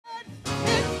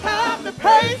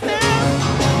praise Him.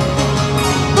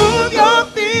 Move your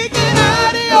feet, get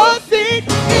out of your seat.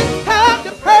 It's time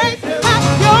to praise Him.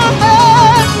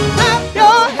 Clap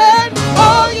your hands,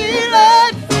 all ye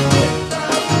lands.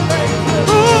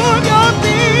 Move your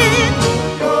feet,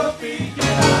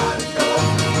 get out of your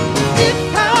seat. It's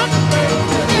time to praise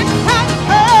Him. It's time to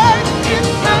praise.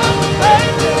 It's time to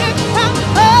praise. It's time to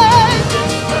praise.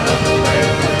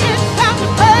 It's time to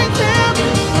praise Him.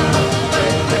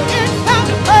 It's time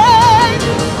to praise.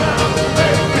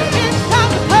 It's time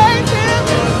to praise Him.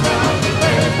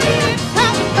 It's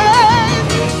time to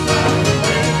praise.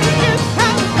 It's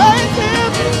time to praise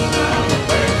Him.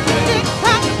 It's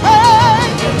time to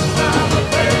praise.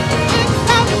 It's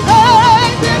time to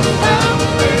praise. It's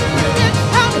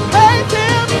time to praise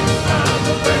Him.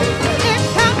 It's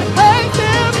time to praise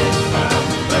Him.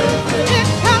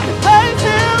 It's time to praise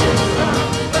Him.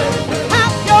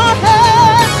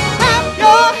 Clap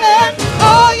your hands,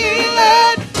 all ye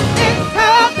lands. It's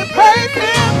time to praise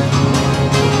Him.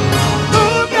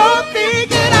 Move your feet,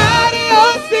 get out of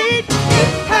your seat.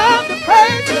 It's time to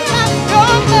praise Him. Clap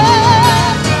your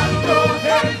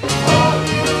hands, all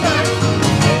ye lands.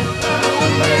 It's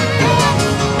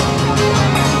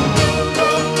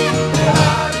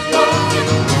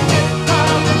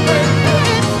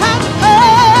time to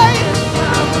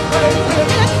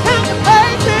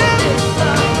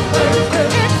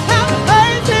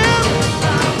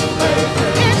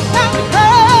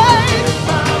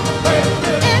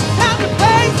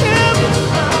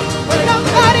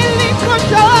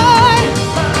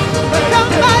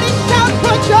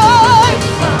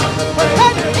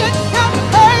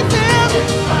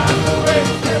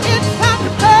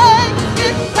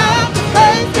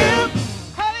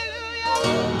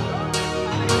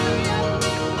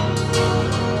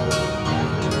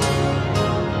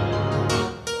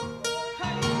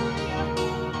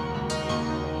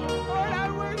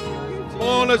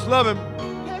Let's love Him.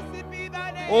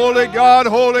 Holy God,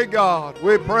 holy God,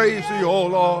 we praise Thee, O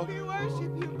Lord.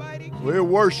 We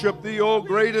worship Thee, O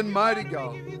great and mighty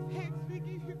God.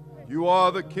 You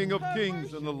are the King of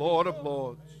kings and the Lord of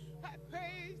lords.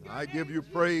 I give You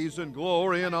praise and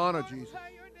glory and honor, Jesus.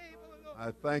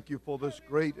 I thank You for this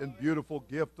great and beautiful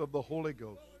gift of the Holy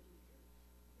Ghost.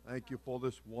 Thank You for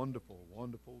this wonderful,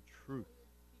 wonderful truth.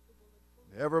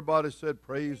 Everybody said,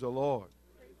 praise the Lord.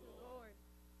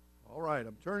 All right,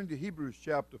 I'm turning to Hebrews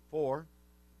chapter 4.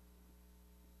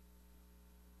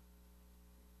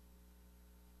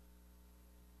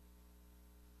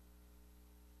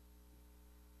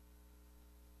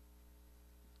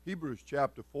 Hebrews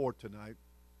chapter 4 tonight.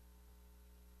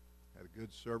 Had a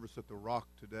good service at the Rock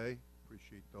today.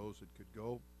 Appreciate those that could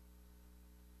go.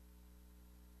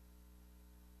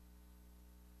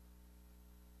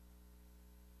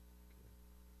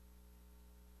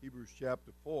 Hebrews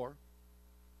chapter 4.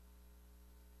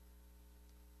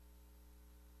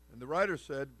 And the writer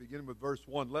said, beginning with verse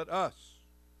 1, let us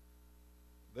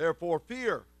therefore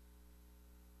fear,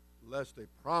 lest a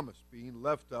promise being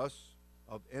left us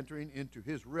of entering into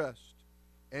His rest,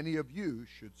 any of you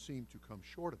should seem to come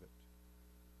short of it.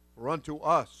 For unto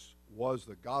us was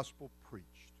the gospel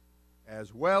preached,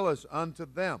 as well as unto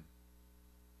them.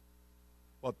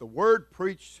 But the word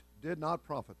preached did not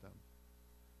profit them,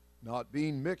 not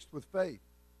being mixed with faith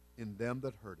in them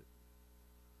that heard it.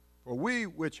 For we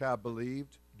which have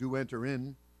believed do enter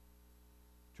in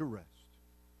to rest.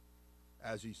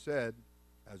 As He said,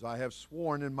 as I have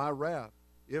sworn in my wrath,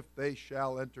 if they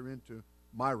shall enter into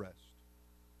my rest,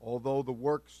 although the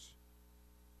works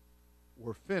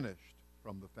were finished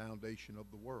from the foundation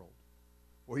of the world.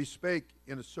 For He spake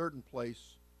in a certain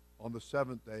place on the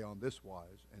seventh day on this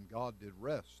wise, and God did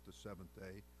rest the seventh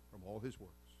day from all His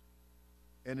works.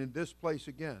 And in this place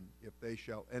again, if they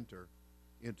shall enter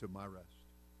into my rest.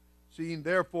 Seeing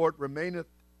therefore it remaineth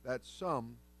that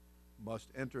some must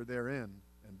enter therein,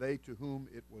 and they to whom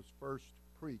it was first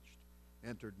preached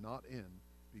entered not in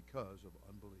because of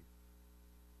unbelief.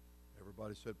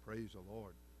 Everybody said, praise the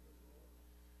Lord.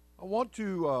 I want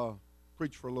to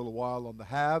preach for a little while on the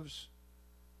haves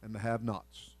and the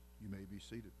have-nots. You may be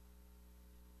seated.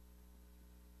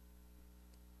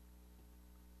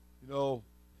 You know,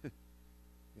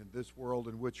 in this world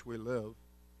in which we live,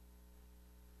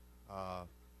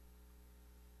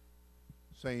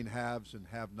 saying haves and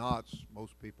have-nots,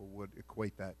 most people would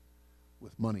equate that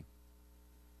with money,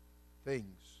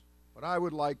 things. But I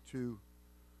would like to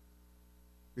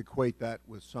equate that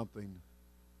with something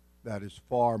that is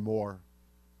far more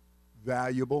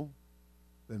valuable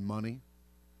than money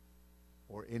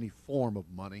or any form of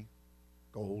money,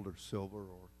 gold or silver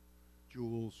or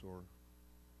jewels or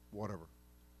whatever.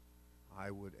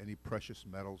 Any precious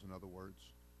metals, in other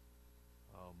words.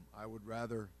 I would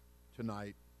rather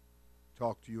tonight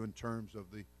talk to you in terms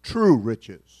of the true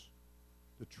riches.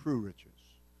 The true riches.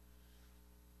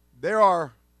 There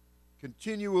are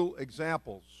continual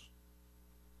examples,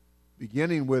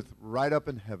 beginning with right up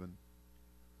in heaven,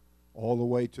 all the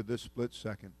way to this split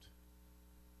second,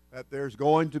 that there's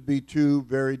going to be two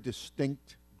very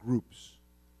distinct groups.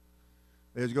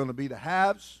 There's going to be the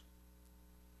haves,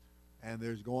 and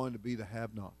there's going to be the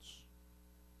have-nots.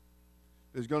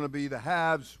 There's going to be the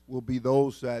haves will be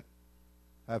those that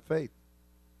have faith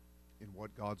in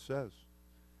what God says.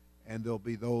 And there'll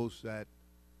be those that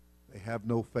they have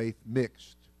no faith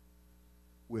mixed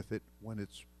with it when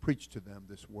it's preached to them,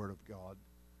 this Word of God.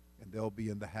 And they'll be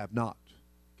in the have-not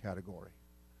category.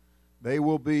 They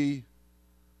will be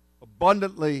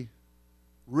abundantly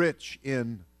rich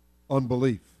in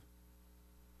unbelief.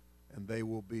 And they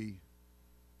will be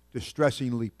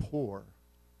distressingly poor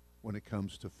when it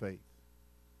comes to faith.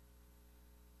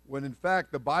 When in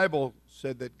fact the Bible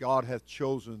said that God hath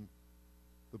chosen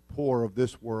the poor of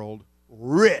this world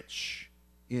rich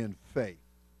in faith.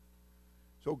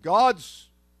 So God's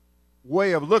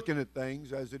way of looking at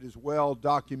things, as it is well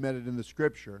documented in the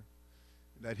Scripture,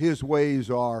 that His ways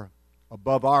are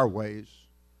above our ways,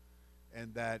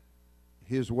 and that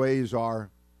His ways are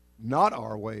not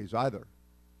our ways either.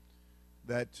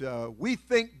 That we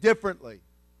think differently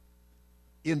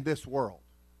in this world.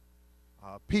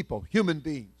 People, human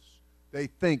beings, they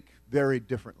think very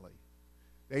differently.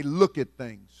 They look at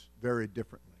things very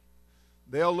differently.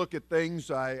 They'll look at things,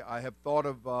 I have thought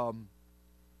of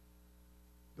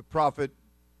the prophet,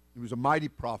 he was a mighty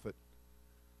prophet,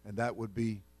 and that would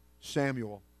be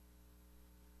Samuel.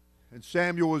 And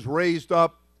Samuel was raised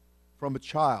up from a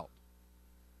child.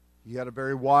 He had a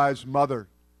very wise mother,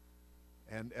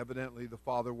 and evidently the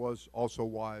father was also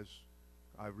wise.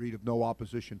 I read of no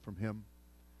opposition from him.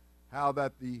 How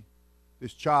that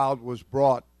this child was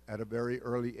brought at a very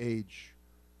early age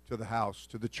to the house,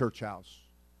 to the church house.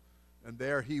 And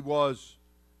there he was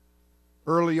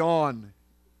early on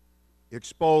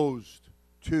exposed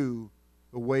to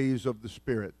the ways of the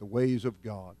Spirit, the ways of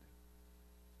God.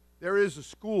 There is a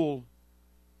school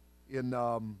in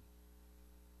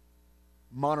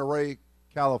Monterey,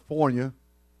 California,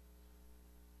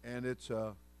 and it's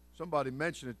somebody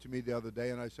mentioned it to me the other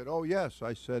day, and I said, oh yes.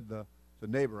 I said, the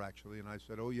neighbor actually, and I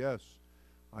said, oh yes.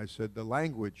 I said, the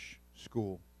language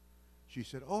school. She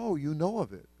said, oh, you know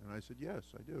of it. And I said, yes,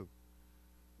 I do.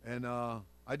 And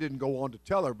I didn't go on to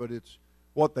tell her, but it's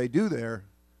what they do there.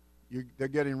 They're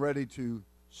getting ready to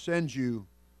send you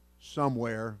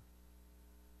somewhere,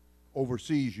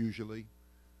 overseas usually,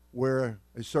 where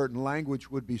a certain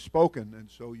language would be spoken, and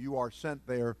so you are sent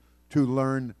there to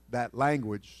learn that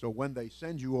language. So when they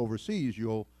send you overseas,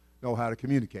 you'll know how to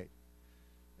communicate.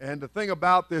 And the thing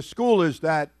about this school is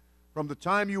that from the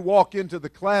time you walk into the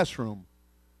classroom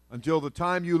until the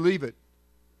time you leave it,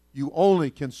 you only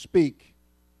can speak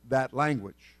that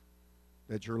language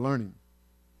that you're learning.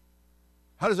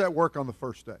 How does that work on the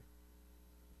first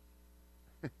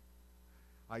day?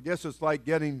 I guess it's like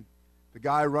getting the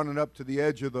guy running up to the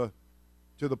edge of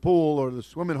the pool or the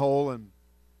swimming hole, and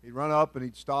he'd run up and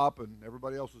he'd stop, and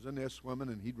everybody else was in there swimming,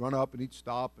 and he'd run up and he'd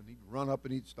stop, and he'd run up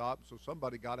and he'd stop. So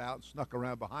somebody got out and snuck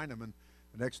around behind him, and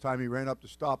the next time he ran up to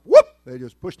stop, whoop, they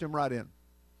just pushed him right in.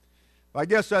 I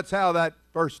guess that's how that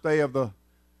first day of the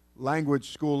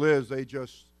language school is. They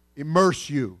just immerse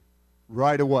you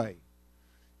right away.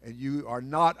 And you are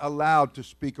not allowed to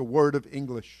speak a word of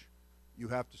English. You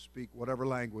have to speak whatever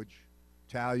language,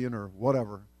 Italian or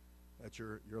whatever, that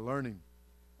you're learning.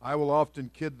 I will often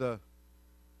kid the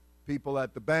people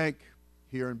at the bank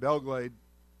here in Belgrade,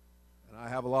 and I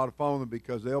have a lot of fun with them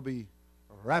because they'll be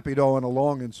rapidoing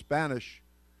along in Spanish,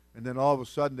 and then all of a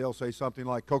sudden they'll say something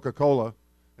like Coca-Cola,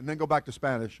 and then go back to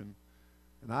Spanish, and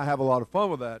I have a lot of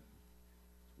fun with that.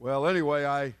 Well, anyway,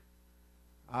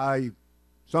 I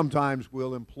sometimes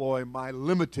will employ my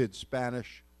limited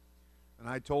Spanish, and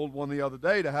I told one the other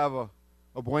day to have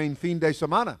a buen fin de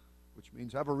semana, which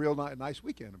means have a real nice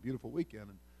weekend, a beautiful weekend.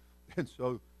 And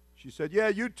so she said, yeah,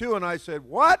 you too. And I said,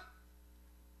 what?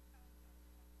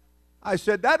 I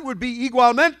said, that would be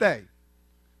igualmente.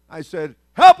 I said,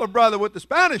 help a brother with the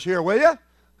Spanish here, will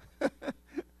you?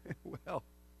 Well,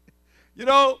 you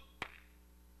know,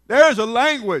 there's a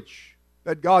language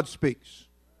that God speaks.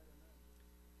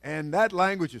 And that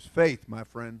language is faith, my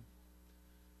friend.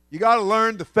 You got to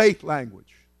learn the faith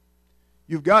language.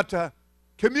 You've got to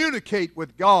communicate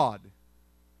with God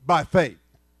by faith.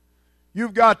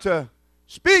 You've got to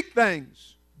speak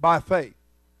things by faith.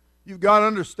 You've got to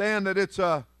understand that it's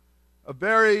a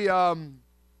very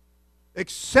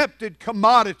accepted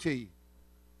commodity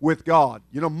with God.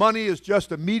 You know, money is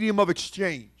just a medium of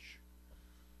exchange.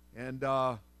 And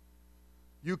I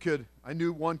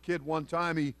knew one kid one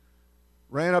time, he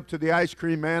ran up to the ice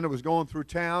cream man that was going through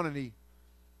town, and the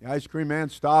ice cream man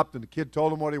stopped, and the kid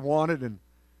told him what he wanted, and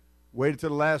waited till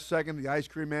the last second. The ice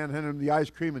cream man handed him the ice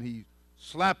cream, and he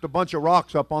slapped a bunch of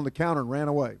rocks up on the counter and ran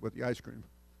away with the ice cream.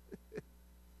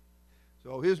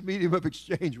 So his medium of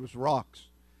exchange was rocks.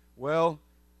 Well,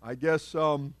 I guess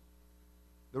the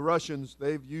Russians,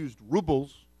 they've used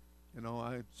rubles. You know,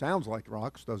 it sounds like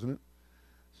rocks, doesn't it?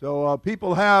 So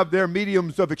people have their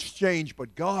mediums of exchange,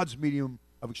 but God's medium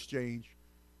of exchange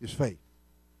is faith.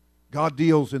 God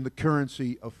deals in the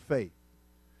currency of faith.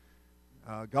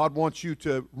 God wants you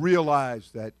to realize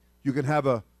that you can have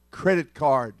a credit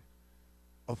card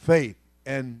of faith.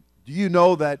 And do you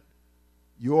know that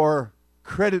your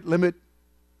credit limit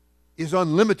is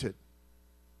unlimited?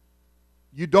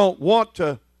 You don't want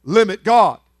to limit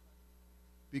God,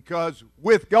 because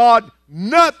with God,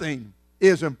 nothing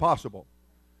is impossible.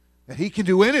 That He can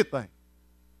do anything.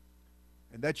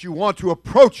 And that you want to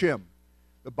approach Him.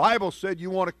 The Bible said you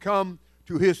want to come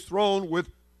to His throne with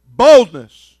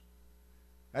boldness.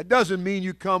 That doesn't mean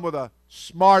you come with a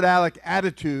smart aleck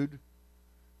attitude.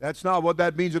 That's not what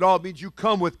that means at all. It means you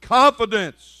come with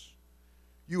confidence.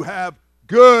 You have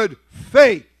good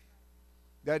faith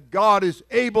that God is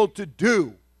able to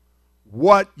do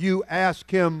what you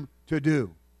ask Him to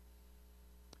do.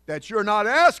 That you're not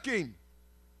asking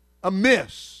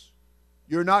amiss.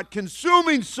 You're not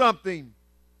consuming something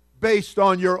based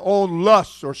on your own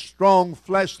lusts or strong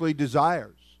fleshly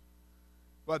desires.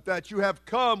 But that you have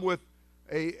come with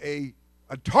a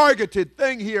targeted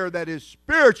thing here that is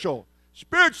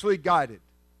spiritually guided.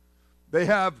 They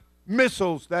have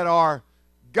missiles that are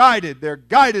guided. They're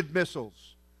guided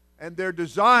missiles. And they're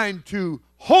designed to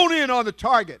hone in on the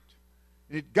target.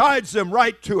 And it guides them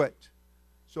right to it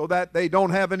so that they don't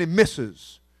have any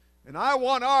misses. And I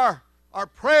want our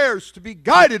prayers to be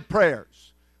guided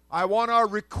prayers. I want our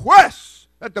requests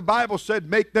that the Bible said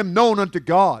make them known unto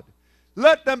God.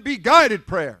 Let them be guided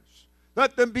prayers.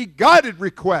 Let them be guided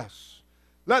requests.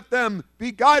 Let them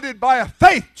be guided by a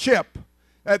faith chip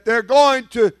that they're going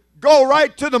to go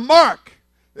right to the mark.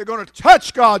 They're going to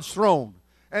touch God's throne.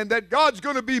 And that God's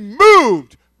going to be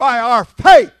moved by our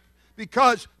faith,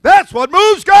 because that's what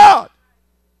moves God.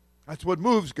 That's what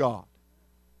moves God.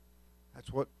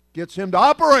 That's what gets Him to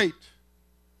operate.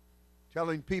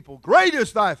 Telling people, great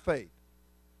is thy faith.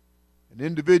 An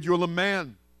individual, a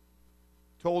man,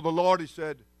 told the Lord, he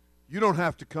said, you don't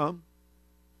have to come.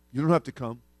 You don't have to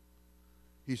come.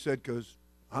 He said, because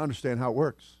I understand how it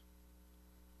works.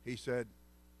 He said,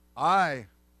 I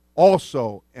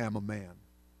also am a man.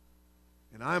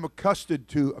 And I'm accustomed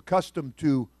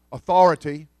to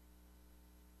authority.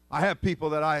 I have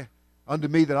people under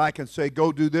me that I can say,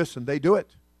 go do this, and they do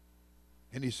it.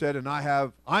 And he said, and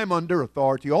I'm under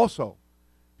authority also.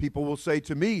 People will say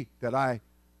to me that I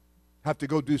have to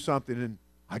go do something, and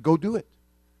I go do it.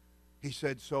 He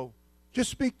said, so just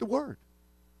speak the word.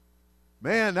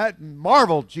 Man, that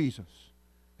marveled Jesus.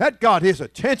 That got his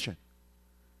attention.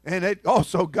 And it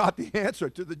also got the answer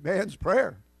to the man's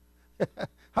prayer.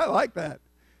 I like that.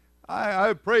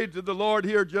 I prayed to the Lord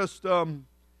here just one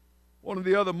of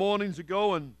the other mornings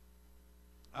ago, and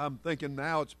I'm thinking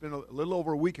now it's been a little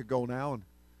over a week ago now, and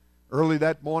early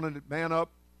that morning, man up.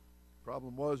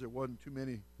 Problem was there wasn't too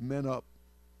many men up,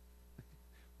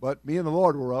 but me and the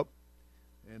Lord were up,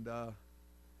 and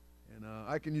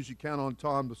I can usually count on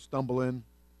Tom to stumble in,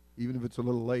 even if it's a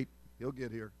little late. He'll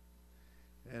get here,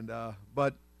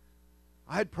 but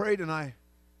I had prayed, and I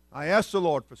asked the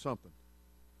Lord for something,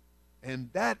 and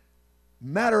that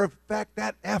matter of fact,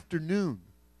 that afternoon,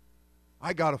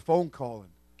 I got a phone call, and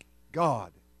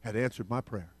God had answered my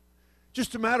prayer.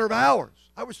 Just a matter of hours.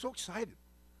 I was so excited.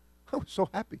 I was so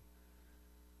happy.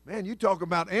 Man, you talk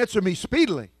about answer me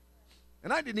speedily.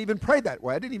 And I didn't even pray that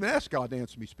way. I didn't even ask God to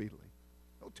answer me speedily.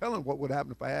 No telling what would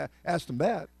happen if I asked Him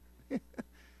that.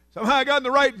 Somehow I got in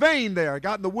the right vein there. I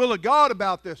got in the will of God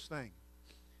about this thing.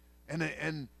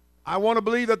 And I want to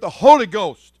believe that the Holy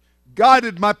Ghost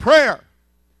guided my prayer.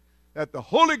 That the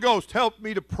Holy Ghost helped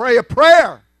me to pray a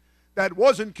prayer that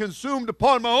wasn't consumed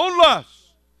upon my own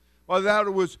lusts, but that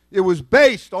it was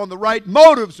based on the right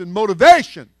motives and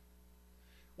motivation.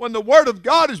 When the Word of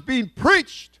God is being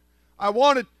preached, I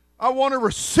want to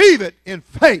receive it in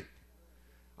faith.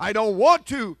 I don't want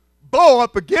to bow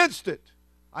up against it.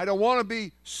 I don't want to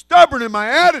be stubborn in my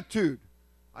attitude.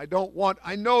 I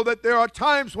know that there are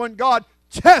times when God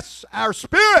tests our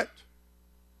spirit.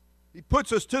 He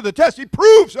puts us to the test. He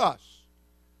proves us.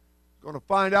 He's going to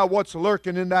find out what's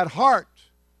lurking in that heart.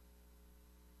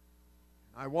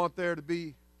 I want there to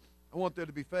be I want there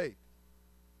to be faith.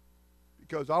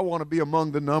 Because I want to be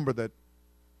among the number that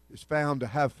is found to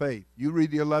have faith. You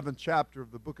read the 11th chapter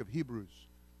of the book of Hebrews,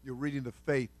 you're reading the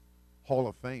Faith Hall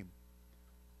of Fame.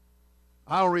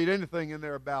 I don't read anything in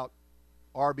there about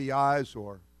RBIs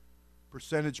or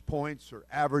percentage points or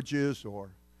averages or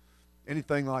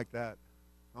anything like that.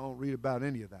 I don't read about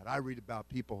any of that. I read about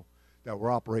people that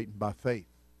were operating by faith.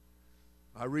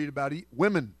 I read about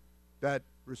women that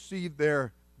received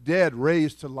their dead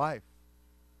raised to life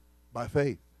by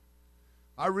faith.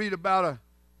 I read about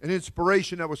an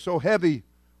inspiration that was so heavy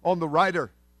on the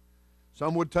writer.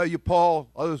 Some would tell you Paul,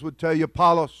 others would tell you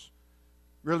Apollos.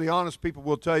 Really honest people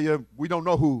will tell you we don't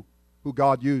know who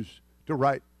God used to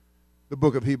write the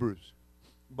book of Hebrews.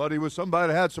 But he was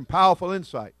somebody that had some powerful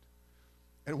insight.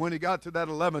 And when he got to that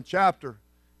 11th chapter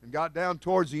and got down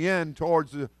towards the end,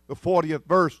 towards the 40th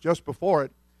verse, just before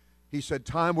it, he said,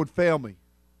 time would fail me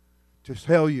to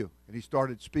tell you. And he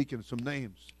started speaking some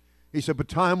names. He said, but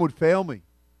time would fail me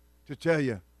to tell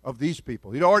you of these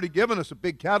people. He'd already given us a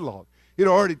big catalog. He'd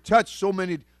already touched so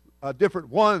many different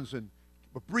ones and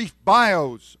brief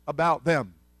bios about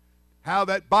them. How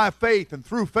that by faith and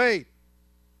through faith.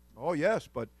 Oh, yes,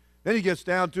 but then he gets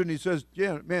down to it and he says,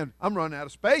 yeah, man, I'm running out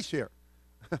of space here.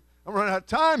 I'm running out of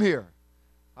time here.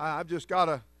 I've just got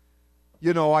to,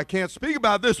 I can't speak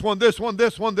about this one, this one,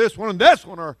 this one, this one, and this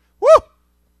one. Or, whoo!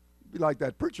 Be like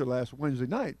that preacher last Wednesday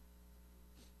night.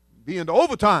 Be into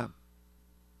overtime.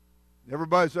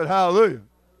 Everybody said hallelujah.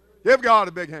 Give God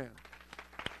a big hand.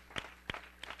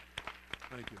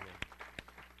 Thank you,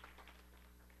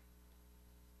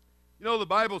 Lord. The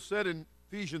Bible said in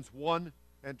Ephesians 1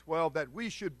 and 12 that we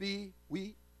should be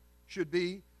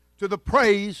to the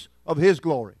praise of His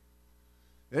glory.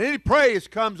 And any praise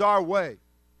comes our way,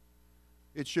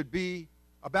 it should be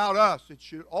about us. It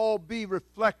should all be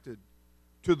reflected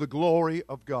to the glory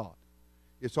of God.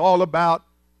 It's all about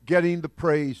getting the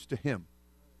praise to Him.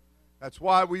 That's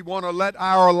why we want to let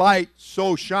our light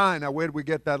so shine. Now, where did we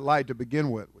get that light to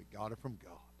begin with? We got it from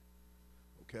God.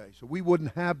 Okay, so we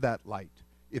wouldn't have that light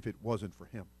if it wasn't for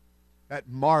Him. That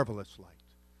marvelous light.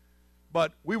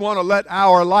 But we want to let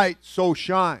our light so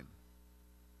shine.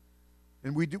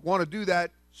 And we want to do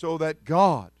that so that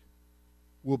God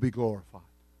will be glorified.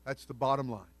 That's the bottom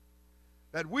line.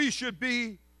 That we should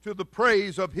be to the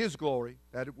praise of His glory.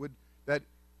 That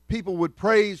people would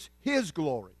praise His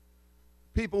glory.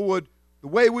 People would, the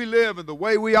way we live and the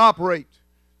way we operate,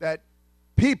 that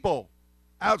people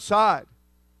outside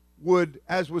would,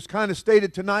 as was kind of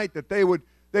stated tonight, that they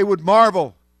would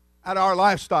marvel at our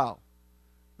lifestyle.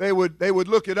 They would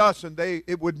look at us and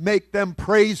it would make them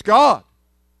praise God.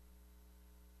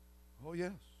 Oh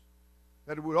yes.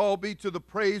 That it would all be to the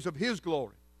praise of His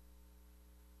glory.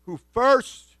 Who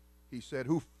first, he said,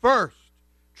 who first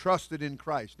trusted in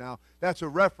Christ. Now, that's a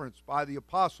reference by the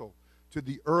apostle to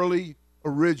the early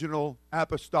original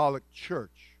apostolic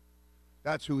church.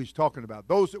 That's who he's talking about.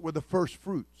 Those that were the first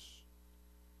fruits.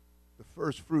 The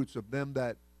first fruits of them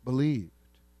that believed.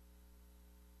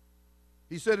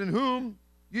 He said, in whom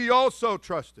ye also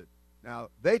trusted. Now,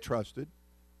 they trusted,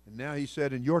 and now he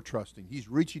said, and you're trusting. He's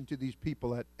reaching to these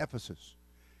people at Ephesus.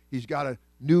 He's got a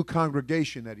new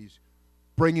congregation that he's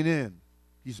bringing in.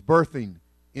 He's birthing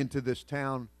into this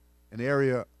town, an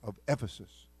area of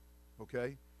Ephesus.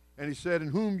 Okay? And he said, in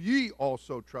whom ye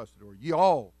also trusted, or ye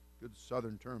all, good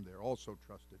southern term there, also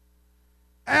trusted,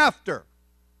 after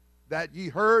that ye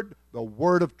heard the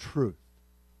word of truth.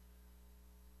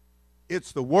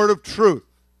 It's the word of truth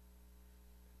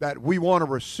that we want to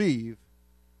receive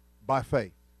by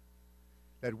faith.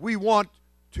 That we want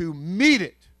to meet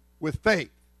it with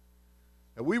faith.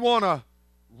 That we want to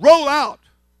roll out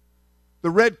the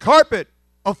red carpet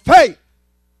of faith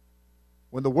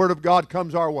when the word of God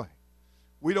comes our way.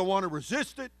 We don't want to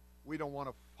resist it. We don't want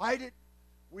to fight it.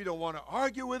 We don't want to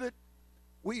argue with it.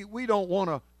 We don't want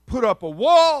to put up a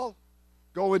wall,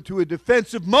 go into a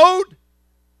defensive mode.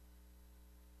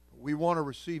 We want to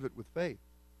receive it with faith.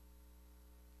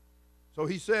 So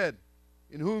he said,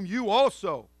 in whom you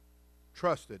also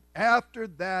trusted, after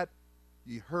that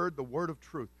ye heard the word of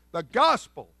truth, the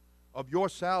gospel of your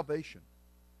salvation,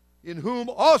 in whom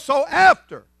also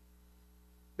after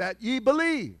that ye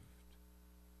believed,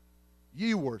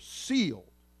 ye were sealed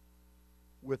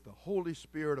with the Holy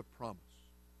Spirit of promise.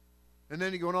 And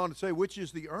then he went on to say, which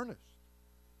is the earnest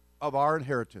of our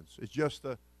inheritance. It's just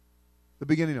the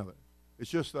beginning of it. It's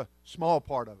just the small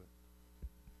part of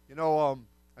it.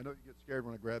 I know you get scared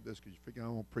when I grab this because you figure I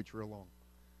won't preach real long.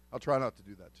 I'll try not to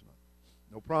do that tonight.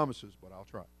 No promises, but I'll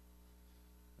try.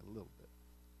 A little bit.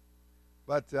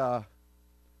 But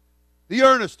the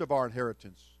earnest of our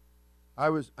inheritance. I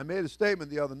made a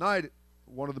statement the other night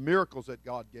one of the miracles that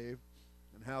God gave,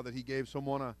 and how that he gave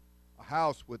someone a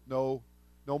house with no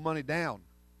money down.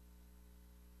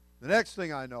 The next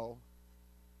thing I know,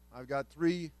 I've got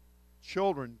 3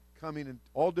 children coming in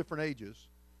all different ages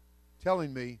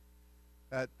telling me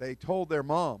that they told their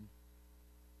mom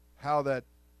how that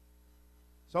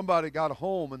somebody got a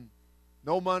home and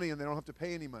no money and they don't have to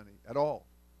pay any money at all.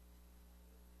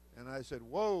 And I said,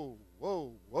 whoa,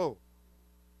 whoa, whoa.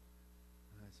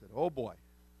 And I said, oh boy,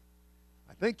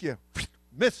 I think you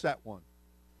missed that one.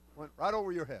 Went right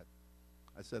over your head.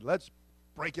 I said, let's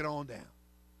break it on down.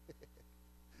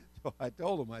 So I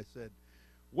told him, I said,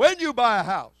 when you buy a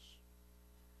house,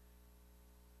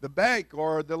 the bank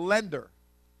or the lender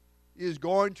is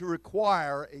going to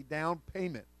require a down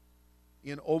payment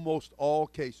in almost all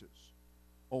cases.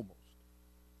 Almost.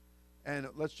 And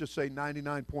let's just say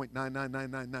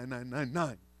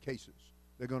 99.9999999 cases,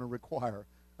 they're going to require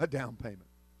a down payment.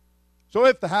 So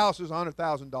if the house is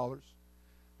 $100,000,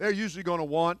 they're usually going to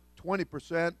want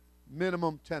 20%,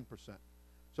 minimum 10%.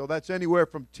 So that's anywhere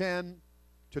from $10,000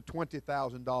 to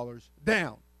 $20,000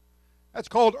 down. That's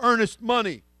called earnest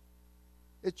money.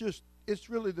 It's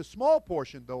really the small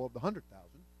portion, though, of the $100,000,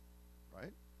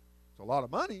 right? It's a lot of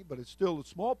money, but it's still a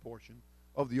small portion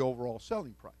of the overall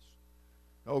selling price.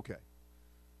 Okay.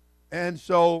 And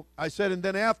so I said, and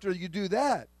then after you do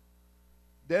that,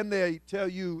 then they tell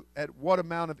you at what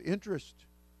amount of interest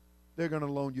they're going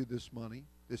to loan you this money,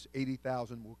 this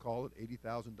 $80,000, we'll call it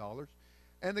 $80,000,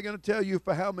 and they're going to tell you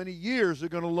for how many years they're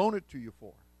going to loan it to you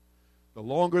for. The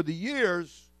longer the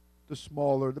years, the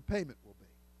smaller the payment will be.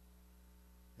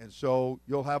 And so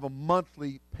you'll have a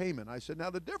monthly payment. I said, now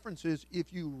the difference is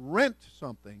if you rent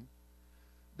something,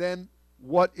 then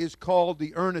what is called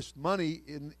the earnest money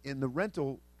in the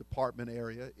rental department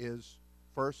area is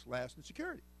first, last, and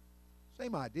security.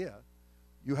 Same idea.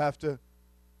 You have to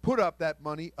put up that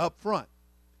money up front.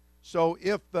 So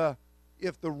if the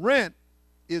rent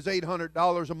is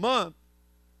 $800 a month,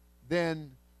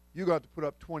 then you got to put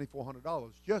up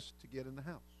 $2,400 just to get in the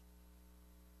house.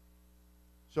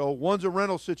 So one's a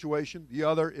rental situation, the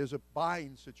other is a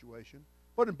buying situation,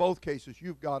 but in both cases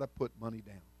you've got to put money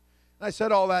down. And I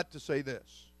said all that to say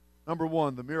this. Number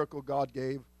one, the miracle God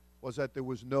gave was that there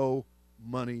was no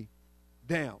money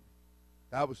down.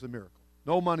 That was the miracle.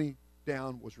 No money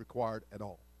down was required at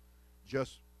all.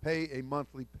 Just pay a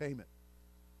monthly payment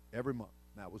every month.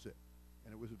 And that was it.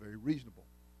 And it was a very reasonable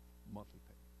monthly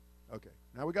payment. Okay,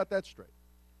 now we got that straight.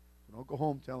 So don't go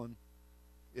home telling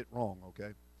it wrong,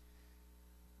 okay?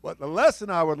 But the lesson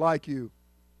I would like you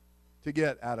to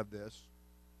get out of this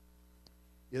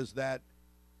is that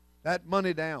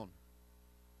money down,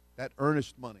 that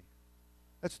earnest money,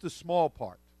 that's the small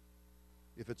part.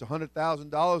 If it's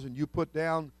 $100,000 and you put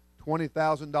down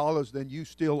 $20,000, then you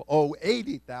still owe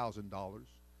 $80,000.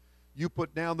 You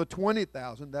put down the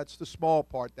 $20,000, that's the small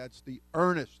part, that's the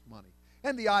earnest money.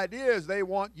 And the idea is they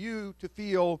want you to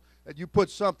feel that you put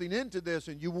something into this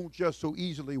and you won't just so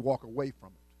easily walk away from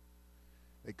it.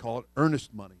 They call it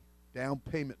earnest money, down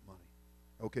payment money.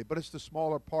 Okay, but it's the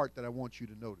smaller part that I want you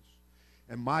to notice.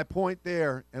 And my point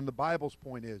there, and the Bible's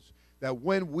point is, that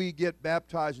when we get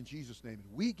baptized in Jesus' name,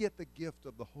 and we get the gift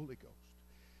of the Holy Ghost,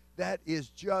 that is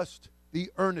just the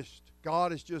earnest.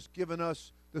 God has just given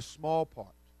us the small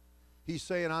part. He's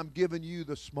saying, I'm giving you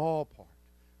the small part.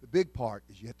 The big part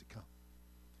is yet to come.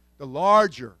 The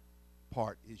larger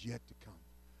part is yet to come.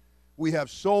 We have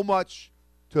so much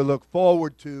to look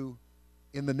forward to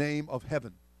in the name of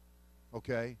heaven,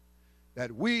 okay?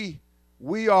 That we're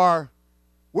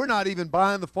not even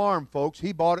buying the farm, folks.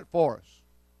 He bought it for us,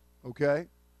 okay?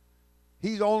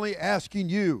 He's only asking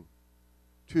you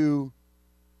to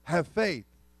have faith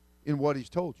in what he's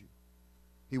told you.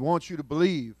 He wants you to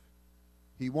believe.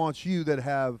 He wants you that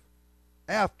have,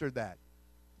 after that,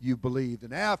 you've believed,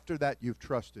 and after that you've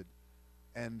trusted,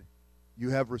 and you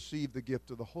have received the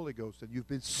gift of the Holy Ghost, and you've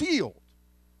been sealed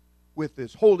with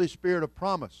this Holy Spirit of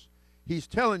promise. He's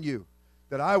telling you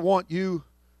that I want you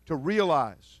to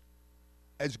realize,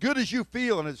 as good as you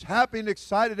feel and as happy and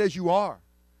excited as you are,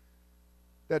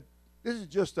 that this is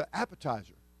just the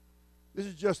appetizer. This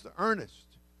is just the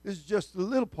earnest. This is just the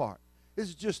little part. This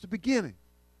is just the beginning.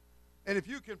 And if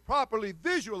you can properly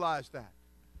visualize that,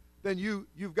 then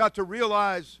you've got to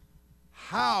realize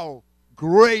how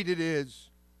great it is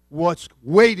what's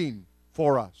waiting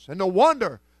for us. And no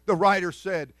wonder the writer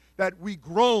said that we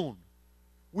groan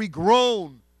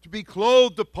to be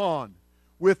clothed upon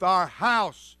with our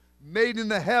house made in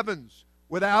the heavens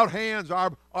without hands,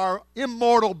 our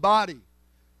immortal body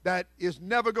that is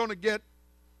never going to get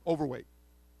overweight.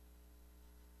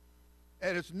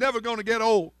 And it's never going to get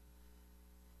old.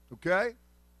 Okay?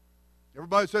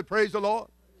 Everybody said, praise the Lord.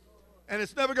 And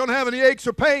it's never going to have any aches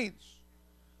or pains.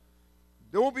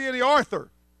 There won't be any Arthur.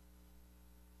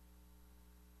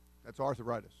 That's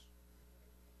arthritis.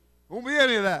 Won't be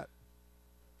any of that.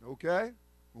 Okay?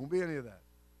 Won't be any of that.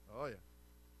 Oh, yeah.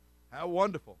 How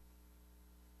wonderful.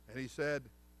 And he said,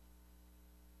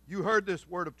 you heard this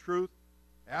word of truth.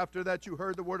 After that you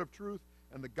heard the word of truth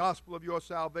and the gospel of your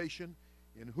salvation,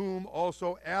 in whom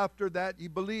also after that ye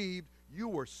believed, you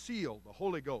were sealed, the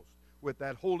Holy Ghost, with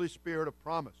that Holy Spirit of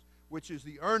promise, which is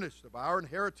the earnest of our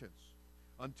inheritance,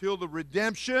 until the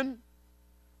redemption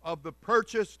of the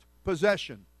purchased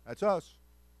possession. That's us.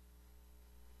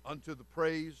 Unto the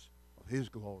praise of his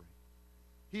glory.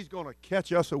 He's going to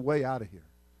catch us away out of here.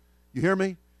 You hear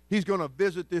me? He's going to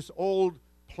visit this old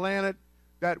planet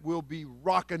that will be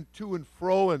rocking to and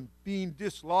fro and being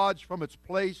dislodged from its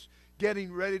place,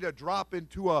 getting ready to drop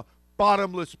into a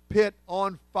bottomless pit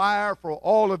on fire for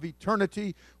all of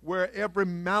eternity, where every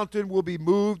mountain will be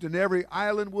moved and every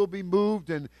island will be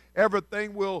moved and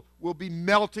everything will be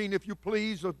melting, if you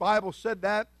please. The Bible said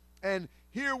that. And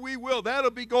here we will.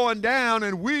 That'll be going down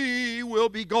and we will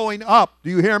be going up. Do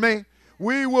you hear me?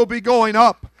 We will be going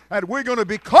up. And we're going to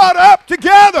be caught up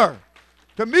together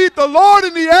to meet the Lord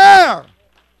in the air.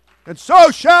 And so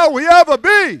shall we ever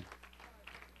be.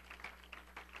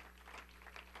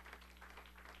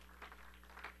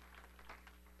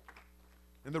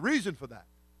 And the reason for that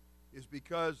is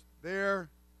because there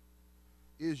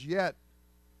is yet,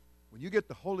 when you get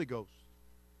the Holy Ghost,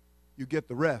 you get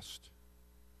the rest.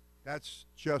 That's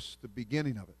just the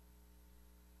beginning of it.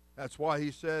 That's why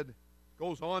he said,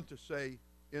 goes on to say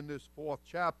in this 4th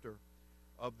chapter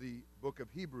of the book of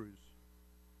Hebrews,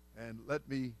 and let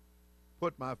me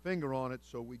put my finger on it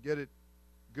so we get it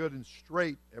good and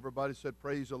straight. Everybody said,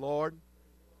 praise the Lord.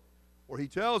 For he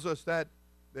tells us that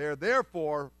there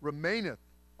therefore remaineth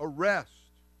a rest.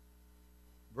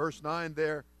 Verse 9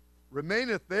 there,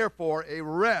 remaineth therefore a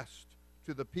rest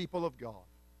to the people of God.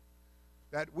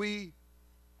 That we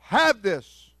have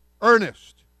this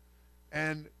earnest,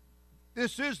 and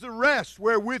this is the rest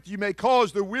wherewith you may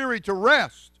cause the weary to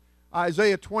rest.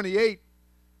 Isaiah 28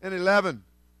 and 11.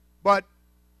 But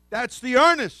that's the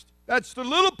earnest. That's the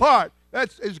little part.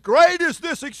 That's as great as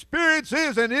this experience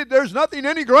is, and there's nothing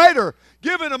any greater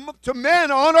given to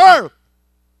men on earth.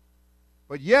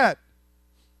 But yet,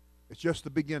 it's just the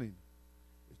beginning.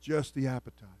 It's just the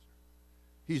appetizer.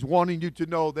 He's wanting you to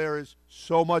know there is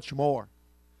so much more.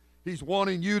 He's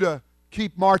wanting you to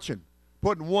keep marching,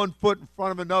 putting one foot in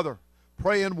front of another,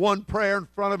 praying one prayer in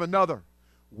front of another,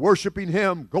 worshiping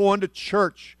him, going to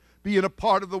church, being a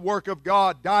part of the work of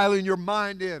God, dialing your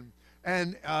mind in,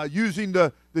 and using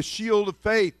the shield of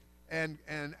faith, and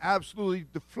absolutely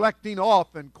deflecting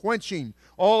off and quenching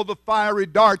all the fiery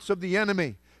darts of the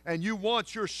enemy. And you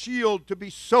want your shield to be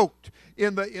soaked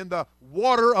in the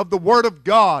water of the Word of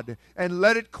God and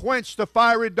let it quench the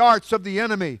fiery darts of the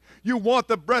enemy. You want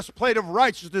the breastplate of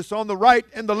righteousness on the right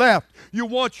and the left. You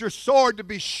want your sword to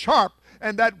be sharp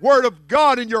and that Word of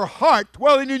God in your heart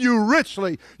dwelling in you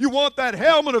richly. You want that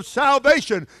helmet of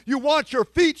salvation. You want your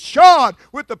feet shod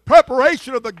with the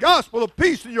preparation of the gospel of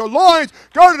peace in your loins,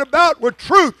 girded about with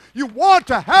truth. You want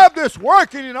to have this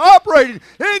working and operating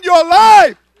in your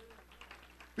life.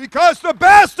 Because the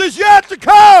best is yet to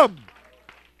come.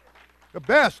 The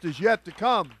best is yet to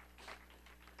come.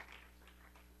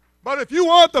 But if you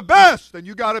want the best, then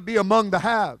you got to be among the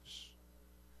haves.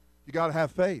 You got to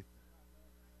have faith.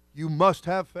 You must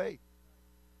have faith.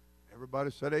 Everybody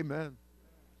said amen.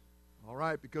 All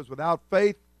right, because without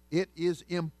faith, it is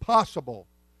impossible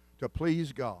to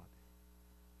please God.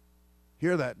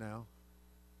 Hear that now.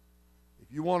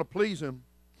 If you want to please him,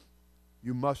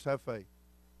 you must have faith.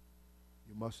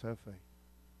 You must have faith.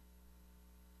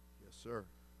 Yes, sir.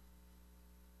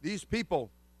 These people,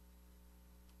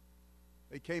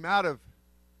 they came out of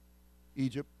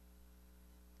Egypt.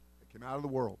 They came out of the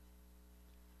world.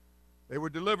 They were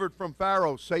delivered from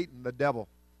Pharaoh, Satan, the devil,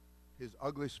 his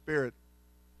ugly spirit.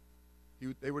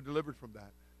 They were delivered from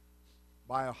that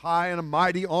by a high and a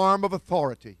mighty arm of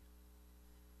authority.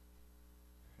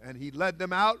 And he led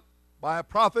them out by a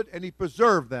prophet, and he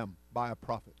preserved them by a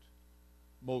prophet,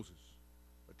 Moses,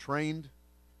 a trained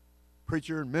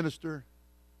preacher and minister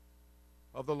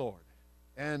of the Lord.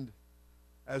 And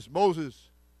as Moses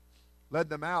led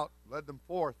them out, led them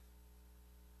forth,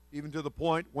 even to the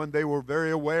point when they were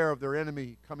very aware of their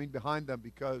enemy coming behind them,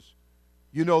 because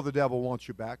you know the devil wants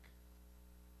you back.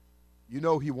 You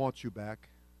know he wants you back.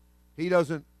 He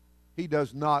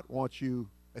does not want you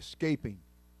escaping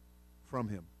from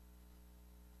him.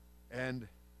 And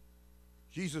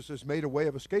Jesus has made a way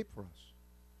of escape for us.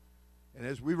 And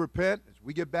as we repent, as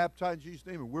we get baptized in Jesus'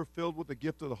 name, and we're filled with the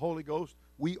gift of the Holy Ghost,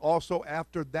 we also,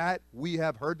 after that, we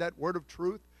have heard that word of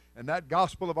truth and that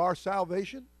gospel of our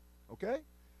salvation, okay?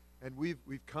 And we've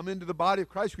come into the body of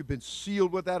Christ. We've been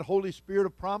sealed with that Holy Spirit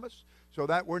of promise so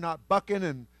that we're not bucking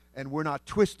and we're not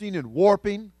twisting and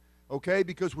warping, okay,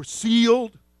 because we're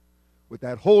sealed with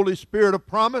that Holy Spirit of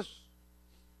promise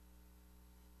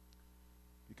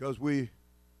because we've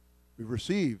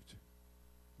received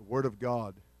the Word of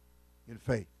God in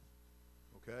faith,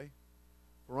 okay?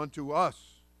 For unto us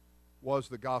was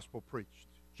the gospel preached,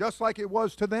 just like it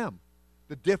was to them.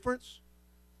 The difference,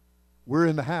 we're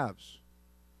in the haves.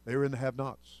 They were in the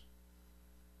have-nots.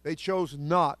 They chose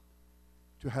not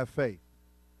to have faith.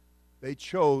 They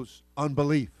chose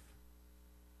unbelief.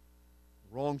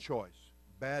 Wrong choice.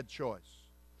 Bad choice.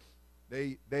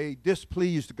 They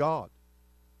displeased God.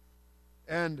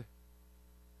 And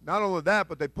not only that,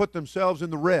 but they put themselves in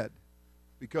the red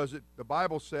because the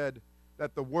Bible said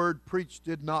that the word preached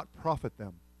did not profit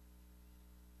them.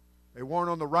 They weren't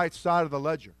on the right side of the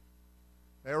ledger.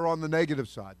 They were on the negative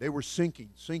side. They were sinking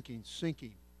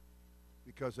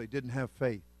because they didn't have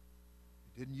faith.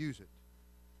 They didn't use it.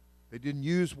 They didn't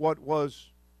use what was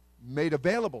made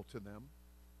available to them.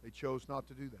 They chose not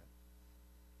to do that.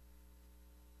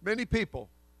 Many people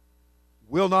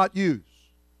will not use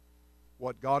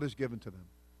what God has given to them.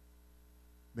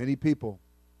 Many people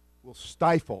will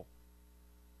stifle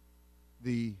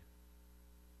the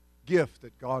gift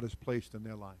that God has placed in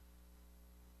their life.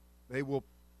 They will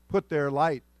put their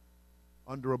light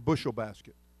under a bushel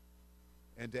basket.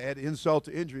 And to add insult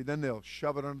to injury, then they'll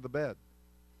shove it under the bed.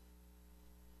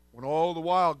 When all the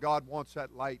while God wants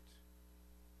that light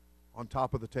on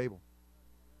top of the table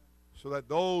so that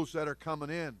those that are coming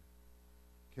in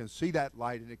can see that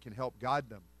light and it can help guide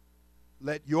them.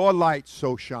 Let your light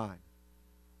so shine.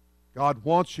 God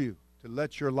wants you to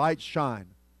let your light shine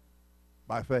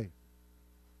by faith.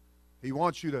 He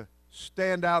wants you to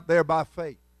stand out there by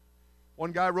faith.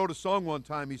 One guy wrote a song one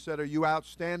time. He said, "Are you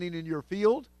outstanding in your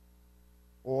field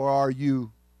or are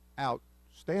you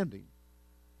outstanding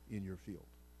in your field?"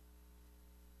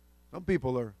 Some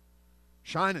people are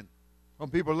shining. Some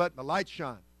people are letting the light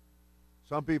shine.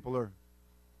 Some people are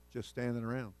just standing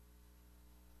around,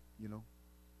 you know.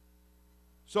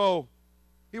 So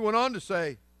he went on to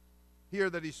say here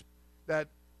that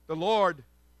the Lord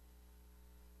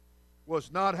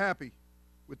was not happy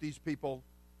with these people,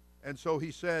 and so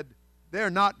he said, they're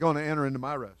not going to enter into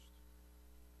my rest.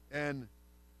 And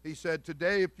he said,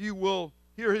 today if you will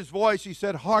hear his voice, he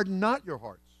said, harden not your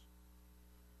hearts.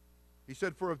 He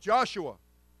said, for if Joshua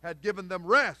had given them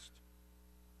rest,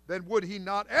 then would he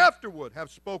not afterward have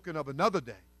spoken of another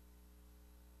day?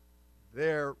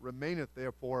 There remaineth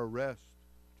therefore a rest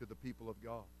to the people of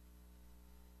God.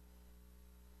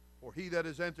 For he that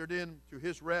is entered into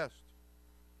his rest,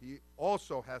 he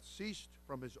also hath ceased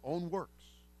from his own works,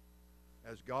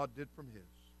 as God did from his.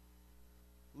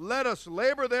 Let us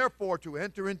labor therefore to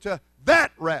enter into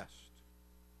that rest,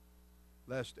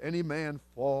 lest any man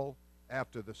fall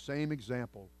after the same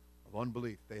example of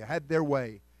unbelief. They had their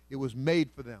way. It was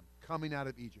made for them coming out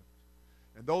of Egypt.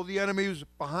 And though the enemy was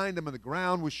behind them and the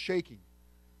ground was shaking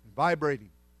and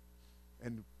vibrating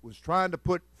and was trying to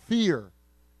put fear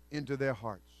into their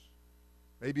hearts.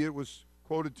 Maybe it was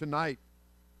quoted tonight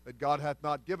that God hath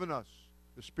not given us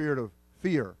the spirit of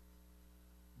fear,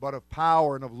 but of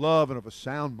power and of love and of a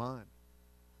sound mind.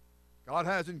 God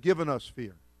hasn't given us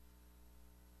fear.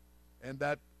 And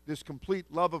that this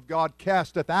complete love of God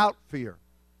casteth out fear.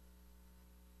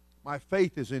 My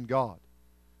faith is in God.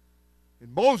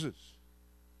 And Moses,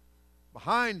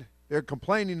 behind their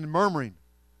complaining and murmuring,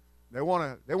 they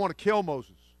want to kill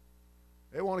Moses.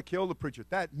 They want to kill the preacher.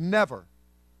 That never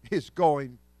is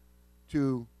going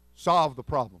to solve the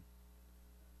problem.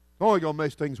 It's only going to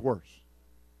make things worse.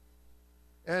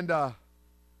 And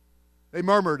they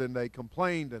murmured and they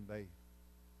complained and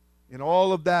in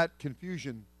all of that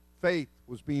confusion, faith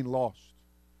was being lost.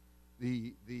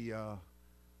 The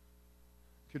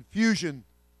confusion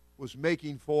was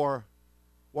making for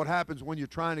what happens when you're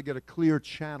trying to get a clear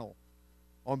channel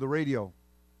on the radio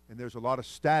and there's a lot of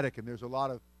static and there's a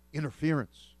lot of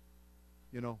interference,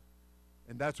 you know.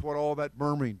 And that's what all that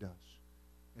murmuring does.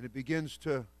 And it begins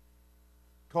to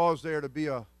cause there to be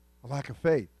a lack of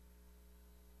faith,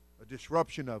 a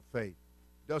disruption of faith.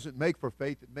 It doesn't make for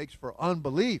faith, it makes for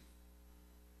unbelief.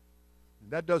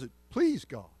 And that doesn't please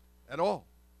God at all.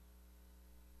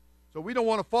 So we don't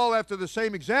want to fall after the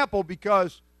same example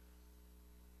because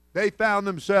they found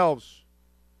themselves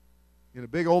in a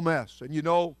big old mess. And you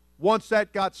know, once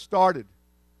that got started,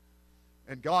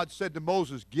 and God said to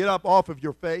Moses, get up off of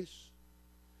your face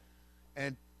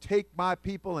and take my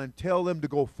people and tell them to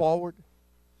go forward.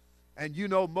 And you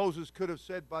know, Moses could have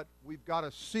said, but we've got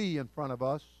a sea in front of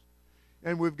us,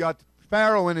 and we've got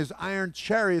Pharaoh and his iron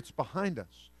chariots behind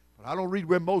us. But I don't read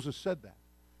where Moses said that.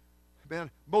 Man,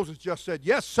 Moses just said,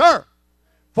 yes, sir.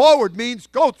 Forward means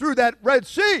go through that Red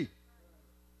Sea.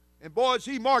 And boy, as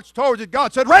he marched towards it,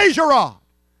 God said, raise your rod.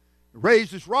 He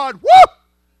raised his rod. Whoop!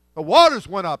 The waters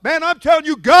went up. Man, I'm telling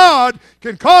you, God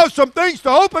can cause some things to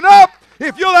open up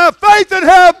if you'll have faith in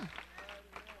Him.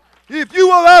 If you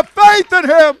will have faith in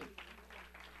Him.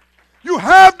 You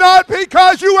have not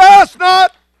because you ask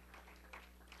not.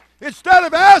 Instead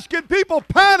of asking, people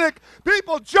panic.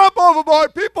 People jump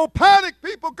overboard. People panic.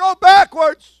 People go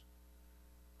backwards.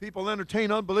 People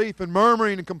entertain unbelief and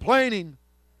murmuring and complaining.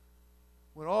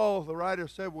 When all the writer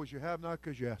said was, you have not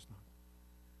because you ask not.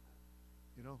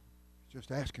 You know,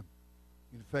 just ask Him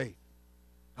in faith.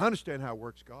 I understand how it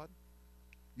works, God.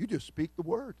 You just speak the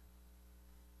word.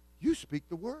 You speak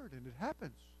the word, and it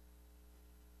happens.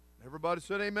 Everybody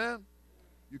said amen.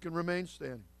 You can remain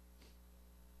standing.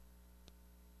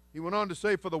 He went on to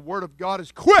say, for the word of God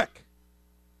is quick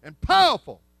and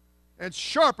powerful and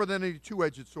sharper than any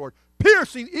two-edged sword,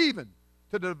 piercing even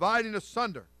to dividing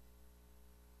asunder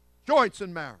joints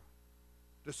and marrow,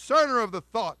 discerner of the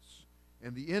thoughts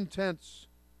and the intents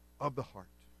of the heart.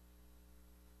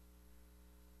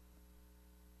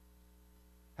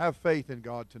 Have faith in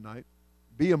God tonight.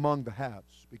 Be among the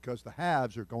haves, because the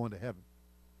haves are going to heaven.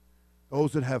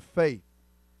 Those that have faith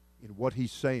in what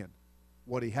He's saying,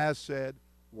 what He has said,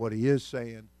 what He is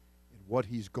saying, and what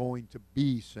He's going to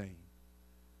be saying.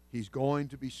 He's going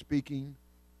to be speaking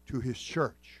to His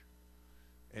church,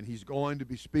 and He's going to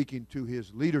be speaking to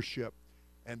His leadership,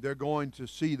 and they're going to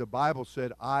see, the Bible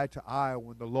said, eye to eye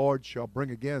when the Lord shall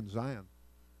bring again Zion.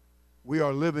 We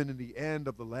are living in the end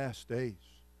of the last days,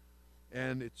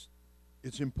 and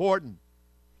it's important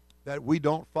that we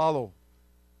don't follow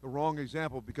the wrong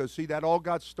example, because see, that all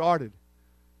got started.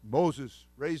 Moses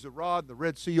raised the rod, and the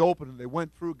Red Sea opened, and they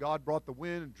went through. God brought the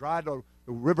wind and dried the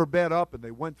riverbed up, and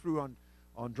they went through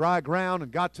on dry ground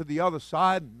and got to the other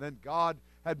side. And then God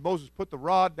had Moses put the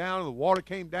rod down, and the water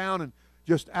came down and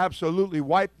just absolutely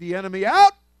wiped the enemy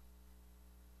out.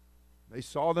 They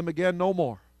saw them again no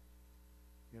more.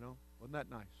 You know, wasn't that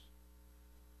nice?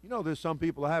 You know, there's some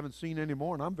people I haven't seen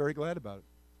anymore, and I'm very glad about it.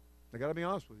 I got to be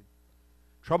honest with you.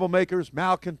 Troublemakers,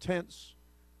 malcontents,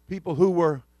 people who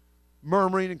were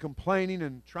murmuring and complaining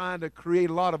and trying to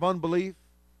create a lot of unbelief,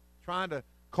 trying to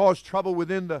cause trouble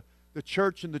within the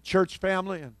church and the church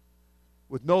family, and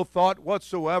with no thought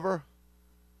whatsoever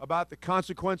about the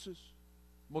consequences.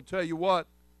 I'm going to tell you what,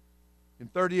 in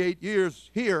 38 years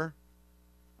here,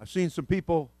 I've seen some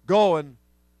people go, and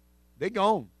they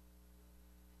gone.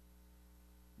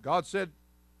 God said,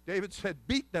 David said,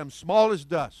 beat them small as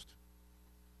dust.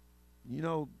 You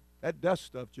know, that dust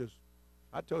stuff just,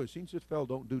 I told you, Sister Feld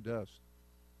don't do dust.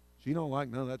 She don't like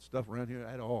none of that stuff around here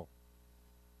at all.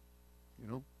 You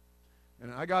know?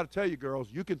 And I got to tell you, girls,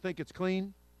 you can think it's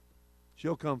clean.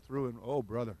 She'll come through and, oh,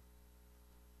 brother.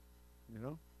 You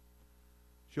know?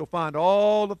 She'll find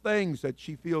all the things that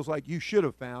she feels like you should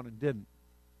have found and didn't.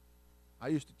 I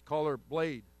used to call her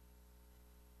Blade,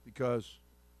 because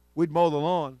we'd mow the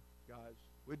lawn, guys.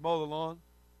 We'd mow the lawn.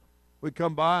 We'd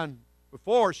come by, and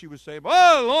before she would say,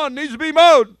 oh, the lawn needs to be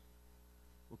mowed.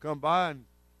 We'll come by, and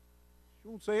she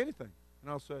won't say anything.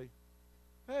 And I'll say,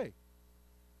 hey,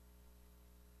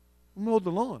 we mowed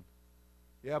the lawn.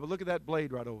 Yeah, but look at that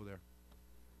blade right over there.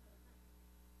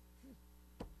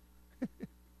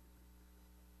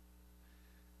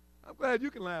 I'm glad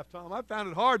you can laugh, Tom. I found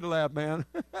it hard to laugh, man.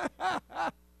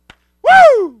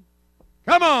 Woo!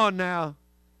 Come on now.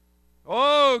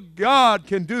 Oh, God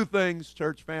can do things,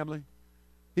 church family.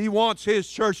 He wants His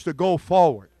church to go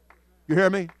forward. You hear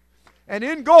me? And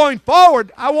in going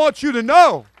forward, I want you to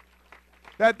know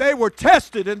that they were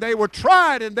tested and they were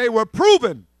tried and they were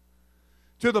proven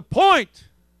to the point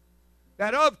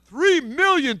that of 3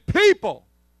 million people,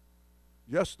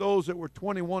 just those that were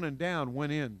 21 and down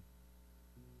went in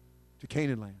to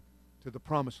Canaan land, to the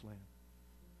promised land.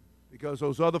 Because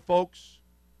those other folks,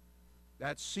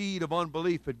 that seed of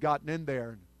unbelief had gotten in there.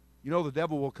 And you know, the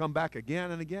devil will come back again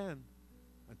and again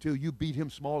until you beat him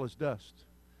small as dust,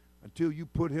 until you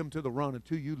put him to the run,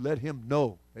 until you let him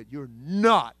know that you're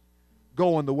not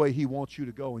going the way he wants you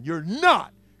to go, and you're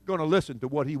not going to listen to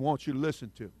what he wants you to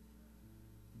listen to.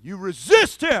 You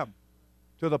resist him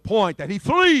to the point that he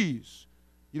flees.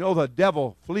 You know, the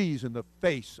devil flees in the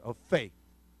face of faith.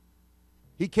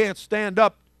 He can't stand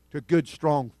up to good,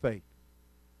 strong faith.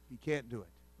 He can't do it.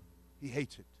 He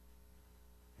hates it.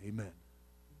 Amen.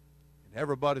 And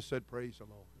everybody said, praise the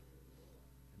Lord.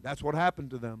 That's what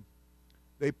happened to them.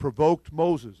 They provoked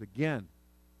Moses again.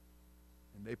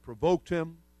 And they provoked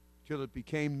him till it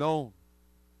became known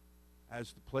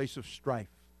as the place of strife.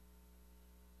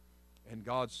 And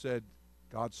God said,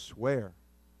 God swear,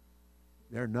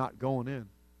 they're not going in.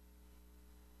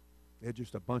 They're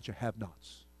just a bunch of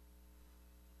have-nots.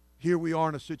 Here we are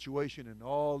in a situation, and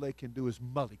all they can do is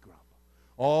mully-grumble.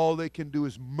 All they can do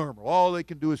is murmur. All they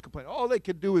can do is complain. All they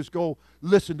can do is go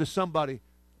listen to somebody,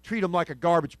 treat them like a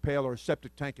garbage pail or a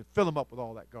septic tank, and fill them up with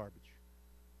all that garbage.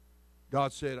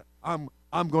 God said, I'm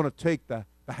going to take the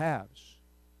haves.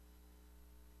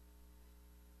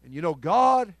 And you know,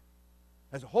 God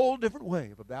has a whole different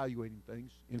way of evaluating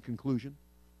things. In conclusion,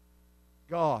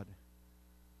 God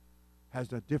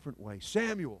has a different way.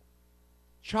 Samuel,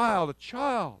 a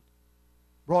child,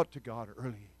 brought to God at an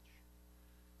early age.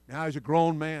 Now he's a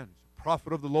grown man, he's a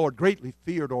prophet of the Lord, greatly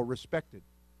feared or respected.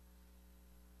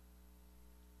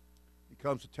 He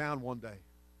comes to town one day.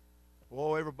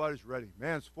 Oh, everybody's ready.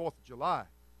 Man, it's 4th of July,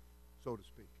 so to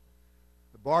speak.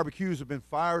 The barbecues have been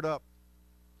fired up.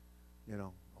 You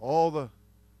know, all the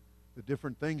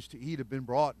different things to eat have been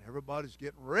brought, and everybody's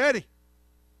getting ready.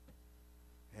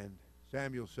 And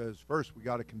Samuel says, first we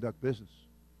got to conduct business.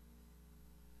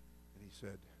 And he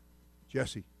said,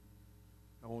 Jesse,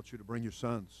 I want you to bring your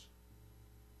sons.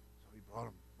 So he brought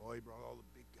them. Boy, he brought all the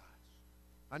big guys.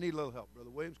 I need a little help. Brother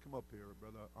Williams, come up here.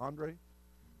 Brother Andre,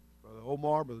 Brother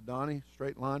Omar, Brother Donnie,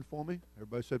 straight line for me.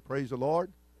 Everybody said, praise the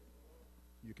Lord.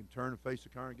 You can turn and face the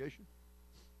congregation.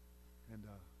 And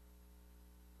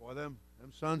boy, them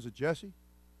sons of Jesse,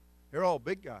 they're all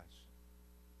big guys.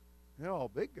 They're all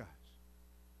big guys.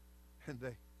 And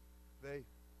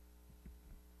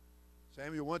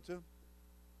Samuel went to him.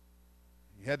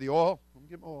 He had the oil. Let me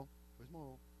get my oil. Where's my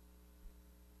oil?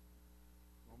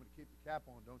 You want me to keep the cap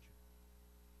on, don't you?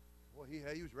 Boy,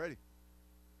 he was ready.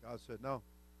 God said, no.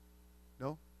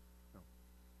 No? No.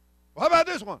 Well, how about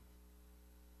this one?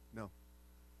 No.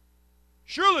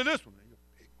 Surely this one. He's a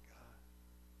big guy.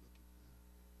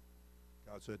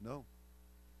 God said, no.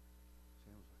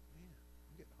 Samuel's like, man,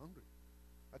 I'm getting hungry.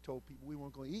 I told people we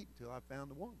weren't going to eat until I found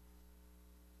the one.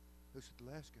 This is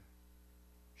the last guy.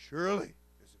 Surely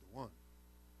this is the one.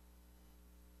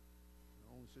 And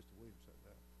only Sister Williams said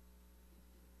that.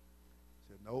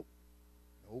 He said, nope,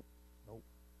 nope, nope.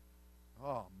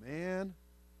 Oh, man.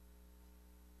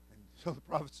 And so the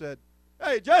prophet said,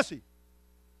 hey, Jesse,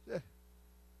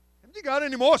 haven't you got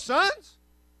any more sons?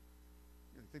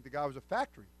 You think the guy was a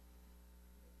factory.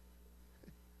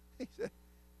 He said,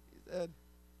 and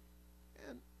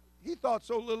he thought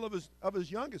so little of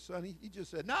his youngest son, he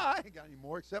just said, nah, I ain't got any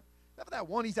more except for that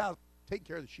one. He's out taking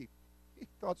care of the sheep. He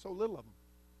thought so little of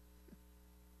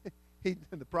him.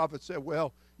 And the prophet said,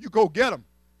 well, you go get him.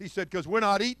 He said, because we're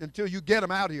not eating until you get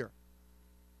him out here.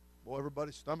 Boy,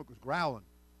 everybody's stomach was growling.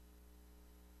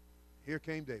 Here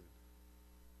came David.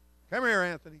 Come here,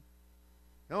 Anthony.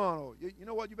 No. You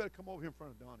know what? You better come over here in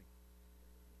front of Donnie.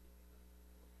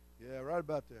 Yeah, right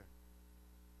about there.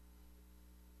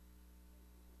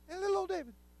 And little old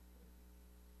David.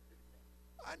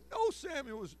 I know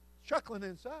Samuel was chuckling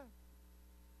inside.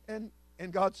 And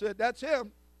God said, that's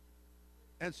him.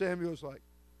 And Samuel was like,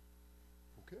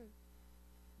 okay,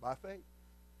 by faith.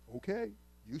 Okay,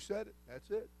 you said it.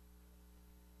 That's it.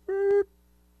 Beep.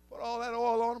 Put all that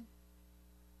oil on him.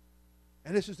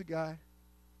 And this is the guy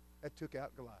that took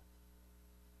out Goliath.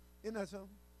 Isn't that something?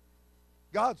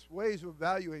 God's ways of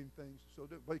evaluating things. So,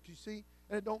 but you see,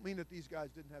 and it don't mean that these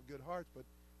guys didn't have good hearts,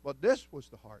 but this was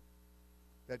the heart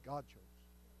that God chose.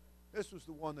 This was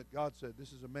the one that God said,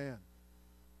 this is a man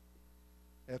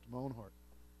after my own heart.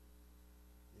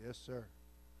 Yes, sir.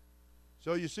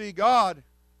 So you see, God,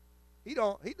 He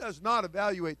does not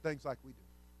evaluate things like we do.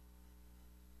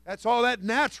 That's all that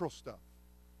natural stuff.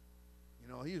 You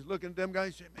know, He's looking at them guys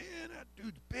and saying, man, that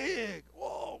dude's big.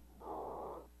 Whoa.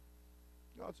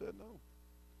 God said, no.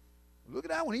 Look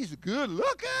at that one. He's good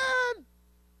looking.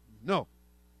 No.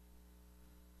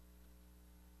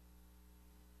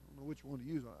 I don't know which one to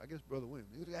use. I guess Brother William.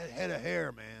 Look at that head of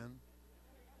hair, man.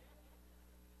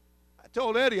 I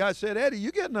told Eddie, I said, Eddie,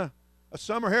 you getting a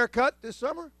summer haircut this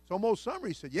summer? It's almost summer.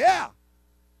 He said, yeah.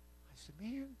 I said,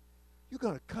 man, you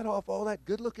going to cut off all that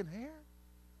good-looking hair?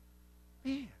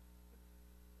 Man.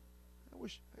 I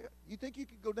wish. You think you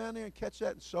could go down there and catch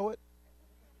that and sew it?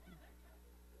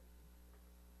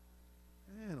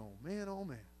 Man, oh man, oh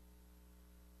man.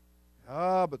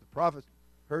 But the prophet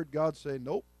heard God say,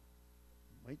 nope,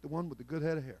 ain't the one with the good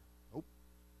head of hair. Nope.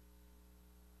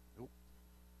 Nope.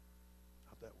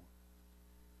 Not that one.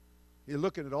 You're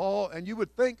looking at all, and you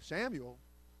would think Samuel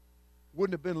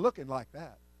wouldn't have been looking like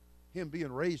that. Him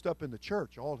being raised up in the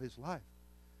church all his life.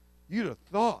 You'd have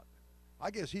thought. I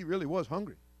guess he really was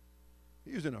hungry.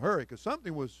 He was in a hurry because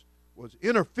something was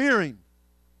interfering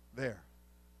there.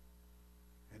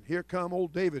 And here come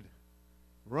old David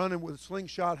running with a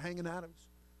slingshot hanging out of his.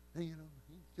 And, you know,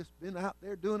 he's just been out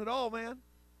there doing it all, man.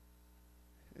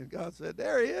 And God said,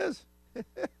 there he is.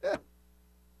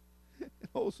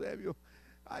 Old Samuel,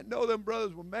 I know them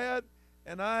brothers were mad,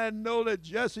 and I know that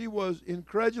Jesse was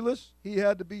incredulous. He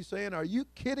had to be saying, are you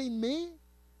kidding me?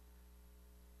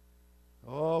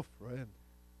 Oh, friend,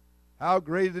 how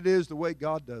great it is the way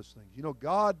God does things. You know,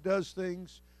 God does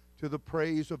things to the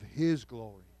praise of His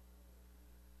glory.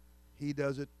 He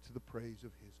does it to the praise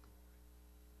of His glory.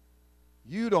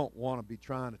 You don't want to be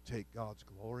trying to take God's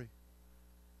glory.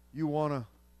 You want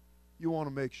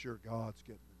to make sure God's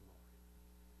getting the glory.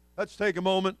 Let's take a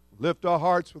moment, lift our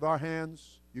hearts with our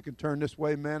hands. You can turn this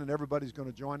way, men, and everybody's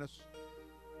going to join us.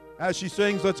 As she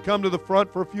sings, let's come to the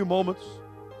front for a few moments.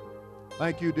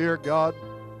 Thank you, dear God.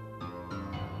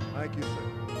 Thank you, sir.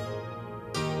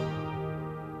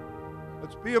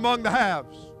 Let's be among the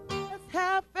haves. Let's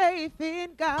have faith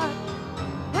in God.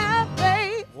 Have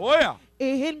faith Oh, yeah.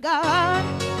 in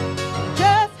God.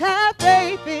 Just have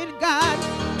faith in God.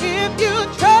 If you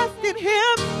trust in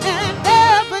Him and